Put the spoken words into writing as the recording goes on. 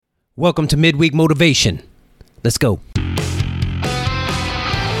Welcome to Midweek Motivation. Let's go.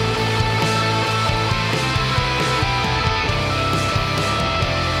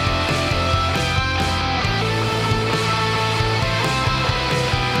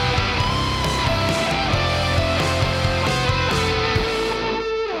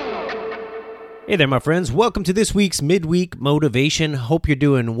 Hey there, my friends. Welcome to this week's Midweek Motivation. Hope you're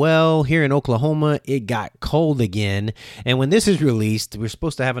doing well. Here in Oklahoma, it got cold again. And when this is released, we're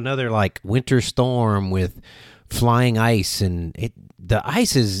supposed to have another winter storm with flying ice. And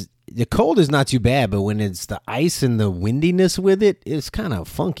the cold is not too bad, but when it's the ice and the windiness with it, it's kind of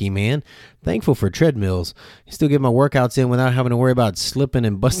funky, man. Thankful for treadmills. I still get my workouts in without having to worry about slipping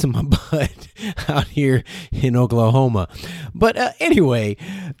and busting my butt out here in Oklahoma. But anyway,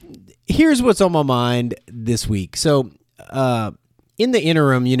 here's what's on my mind this week. So, in the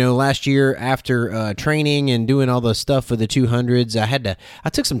interim, last year after training and doing all the stuff for the 200s, I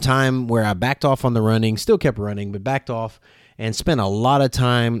took some time where I backed off on the running, still kept running, but backed off and spent a lot of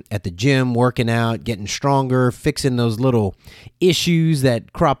time at the gym, working out, getting stronger, fixing those little issues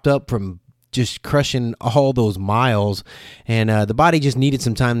that cropped up from just crushing all those miles. And the body just needed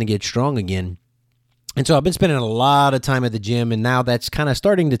some time to get strong again. And so I've been spending a lot of time at the gym, and now that's kind of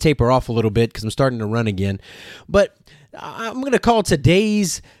starting to taper off a little bit because I'm starting to run again. But I'm going to call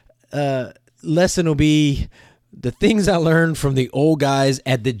today's lesson will be the things I learned from the old guys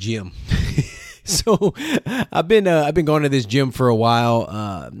at the gym. So I've been going to this gym for a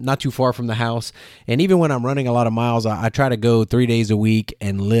while, not too far from the house. And even when I'm running a lot of miles, I try to go 3 days a week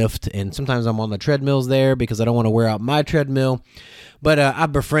and lift. And sometimes I'm on the treadmills there because I don't want to wear out my treadmill. But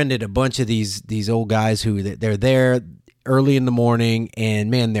I've befriended a bunch of these old guys who they're there early in the morning,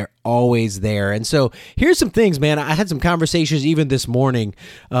 and man, they're always there. And so here's some things, man. I had some conversations even this morning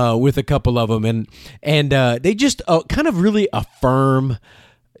with a couple of them, and they just kind of really affirm,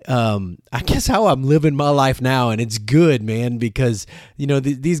 I guess, how I'm living my life now. And it's good, man, because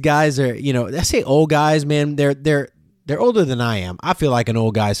these guys are, I say old guys, man. They're older than I am. I feel like an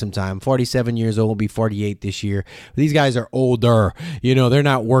old guy sometimes. 47 years old, will be 48 this year. These guys are older. They're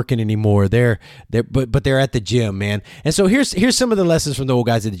not working anymore. But they're at the gym, man. And so here's some of the lessons from the old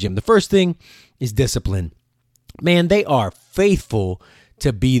guys at the gym. The first thing is discipline. Man, they are faithful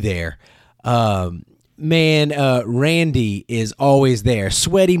to be there. Randy is always there.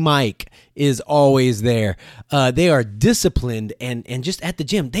 Sweaty Mike is always there. They are disciplined and just at the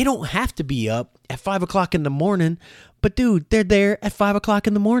gym. They don't have to be up at 5 o'clock in the morning, but dude, they're there at 5 o'clock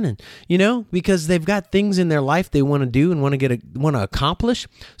in the morning, because they've got things in their life they want to do and want to accomplish.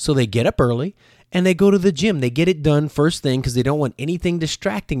 So they get up early and they go to the gym. They get it done first thing because they don't want anything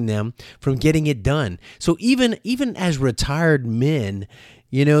distracting them from getting it done. So even as retired men,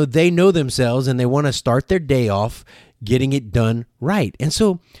 they know themselves and they want to start their day off getting it done right. And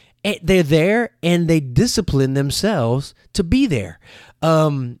so they're there and they discipline themselves to be there.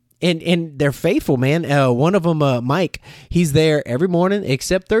 And they're faithful, man. One of them, Mike, he's there every morning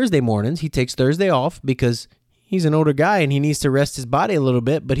except Thursday mornings. He takes Thursday off because he's an older guy and he needs to rest his body a little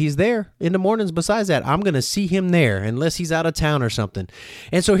bit, but he's there in the mornings. Besides that, I'm going to see him there unless he's out of town or something.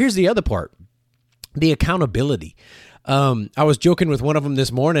 And so here's the other part, the accountability. I was joking with one of them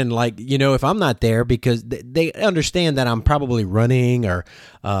this morning, if I'm not there, because they understand that I'm probably running or,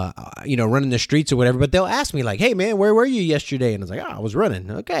 running the streets or whatever, but they'll ask me hey, man, where were you yesterday? And I was I was running.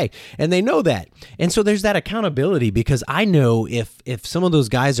 Okay. And they know that. And so there's that accountability because I know if some of those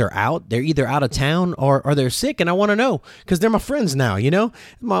guys are out, they're either out of town or they're sick, and I want to know because they're my friends now,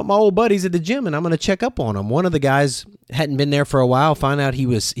 my old buddies at the gym, and I'm going to check up on them. One of the guys hadn't been there for a while, found out he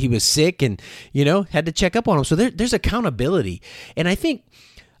was sick and, had to check up on him. So there's accountability. And I think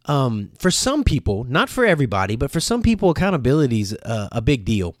for some people, not for everybody, but for some people, accountability is a big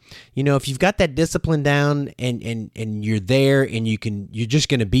deal. If you've got that discipline down and you're there and you're just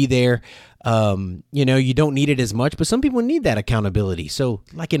going to be there, you don't need it as much, but some people need that accountability. So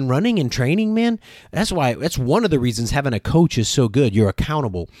like in running and training, man, that's one of the reasons having a coach is so good. You're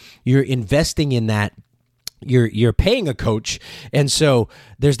accountable. You're investing in that. You're paying a coach, and so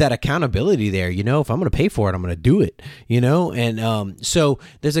there's that accountability there. If I'm going to pay for it, I'm going to do it. And so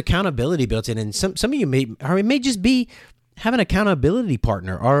there's accountability built in, and some of you may just be have an accountability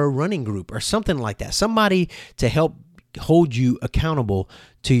partner or a running group or something like that, somebody to help hold you accountable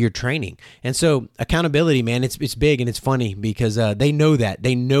to your training. And so accountability, man, it's big and it's funny because they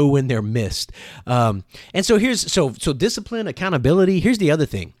know when they're missed. And so so discipline, accountability. Here's the other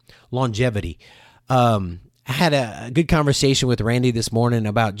thing, longevity. I had a good conversation with Randy this morning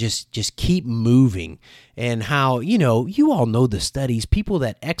about just keep moving and how, you all know the studies, people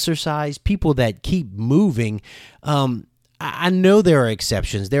that exercise, people that keep moving. I know there are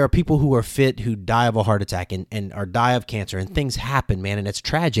exceptions. There are people who are fit who die of a heart attack and or die of cancer, and things happen, man, and it's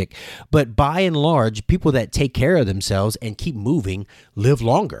tragic. But by and large, people that take care of themselves and keep moving live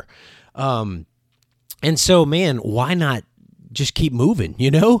longer. And so, man, why not just keep moving, you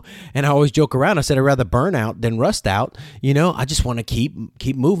know? And I always joke around. I said I'd rather burn out than rust out. You know, I just want to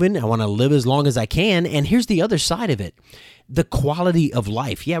keep moving. I want to live as long as I can. And here's the other side of it. The quality of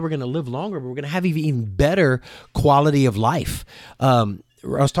life. Yeah, we're going to live longer, but we're going to have even better quality of life. I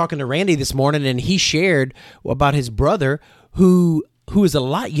was talking to Randy this morning, and he shared about his brother who is a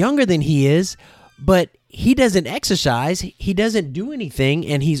lot younger than he is, but he doesn't exercise, he doesn't do anything,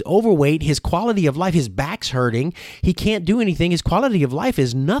 and he's overweight. His quality of life, his back's hurting. He can't do anything. His quality of life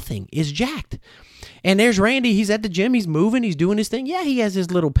is nothing, is jacked. And there's Randy. He's at the gym. He's moving. He's doing his thing. Yeah, he has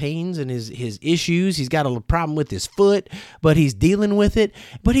his little pains and his issues. He's got a problem with his foot, but he's dealing with it.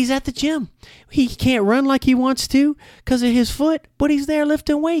 But he's at the gym. He can't run like he wants to because of his foot, but he's there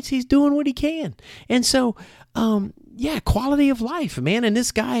lifting weights. He's doing what he can. And so, yeah, quality of life, man. And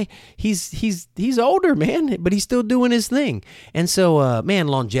this guy, he's older, man, but he's still doing his thing. And so, man,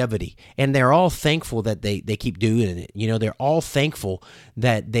 longevity. And they're all thankful that they keep doing it. You know, they're all thankful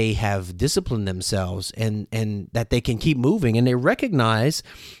that they have disciplined themselves and that they can keep moving. And they recognize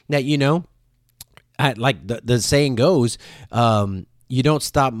that, you know, like the saying goes, you don't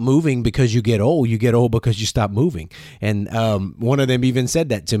stop moving because you get old. You get old because you stop moving. And one of them even said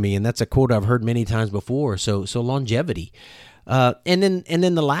that to me, and that's a quote I've heard many times before. So longevity, and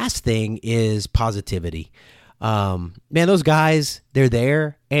then the last thing is positivity. Man, those guys, they're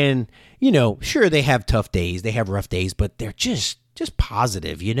there, and you know, sure they have tough days, they have rough days, but they're just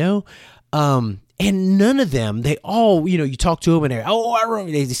positive, you know. And none of them, they all, you know, you talk to them and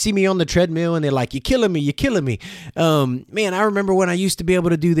they see me on the treadmill and they're like, you're killing me. Man, I remember when I used to be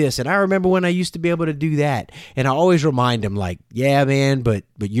able to do this, and I remember when I used to be able to do that. And I always remind them, like, yeah, man, but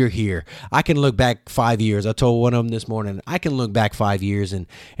you're here. I can look back 5 years. I told one of them this morning, I can look back 5 years and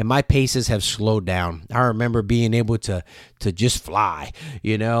my paces have slowed down. I remember being able to just fly,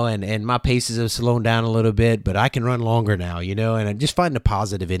 you know, and my paces have slowed down a little bit, but I can run longer now, you know, and I just find the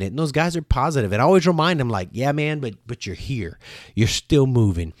positive in it. And those guys are positive. And I always remind them, like, yeah, man, but you're here. You're still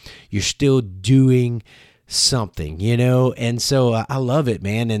moving. You're still doing something, you know? And so I love it,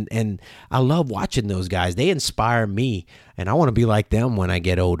 man. And I love watching those guys. They inspire me, and I want to be like them when I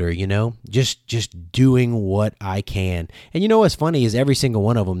get older, you know, just doing what I can. And you know, what's funny is every single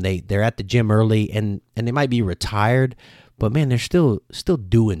one of them, they're at the gym early and they might be retired, but man, they're still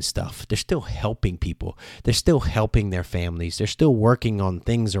doing stuff. They're still helping people. They're still helping their families. They're still working on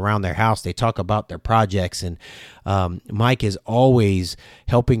things around their house. They talk about their projects. And Mike is always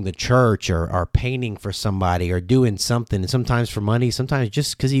helping the church or painting for somebody or doing something. And sometimes for money, sometimes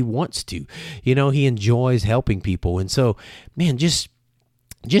just because he wants to. You know, he enjoys helping people. And so, man, just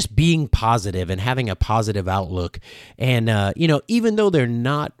being positive and having a positive outlook. And, you know, even though they're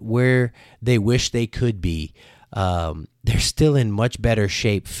not where they wish they could be, they're still in much better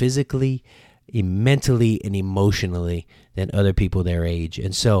shape physically, mentally, and emotionally than other people their age.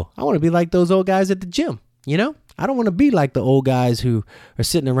 And so I want to be like those old guys at the gym, you know? I don't want to be like the old guys who are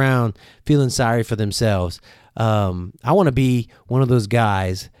sitting around feeling sorry for themselves. I want to be one of those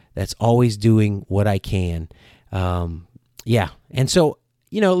guys that's always doing what I can. Yeah. And so,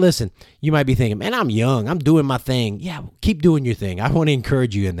 you know, listen, you might be thinking, man, I'm young. I'm doing my thing. Yeah, keep doing your thing. I want to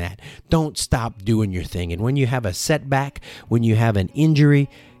encourage you in that. Don't stop doing your thing. And when you have a setback, when you have an injury,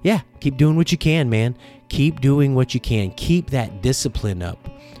 yeah, keep doing what you can, man. Keep doing what you can. Keep that discipline up.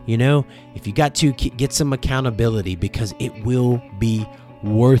 You know, if you got to, get some accountability, because it will be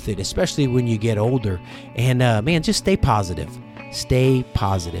worth it, especially when you get older. And, man, just stay positive. Stay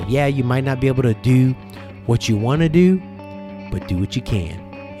positive. Yeah, you might not be able to do what you want to do, but do what you can,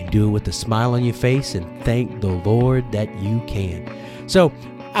 and do it with a smile on your face, and thank the Lord that you can. So,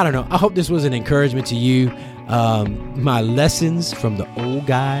 I don't know. I hope this was an encouragement to you. My lessons from the old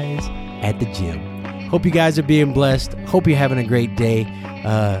guys at the gym. Hope you guys are being blessed. Hope you're having a great day.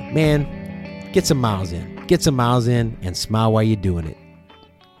 Man, get some miles in. Get some miles in and smile while you're doing it.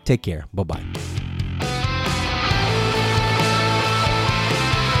 Take care. Bye-bye.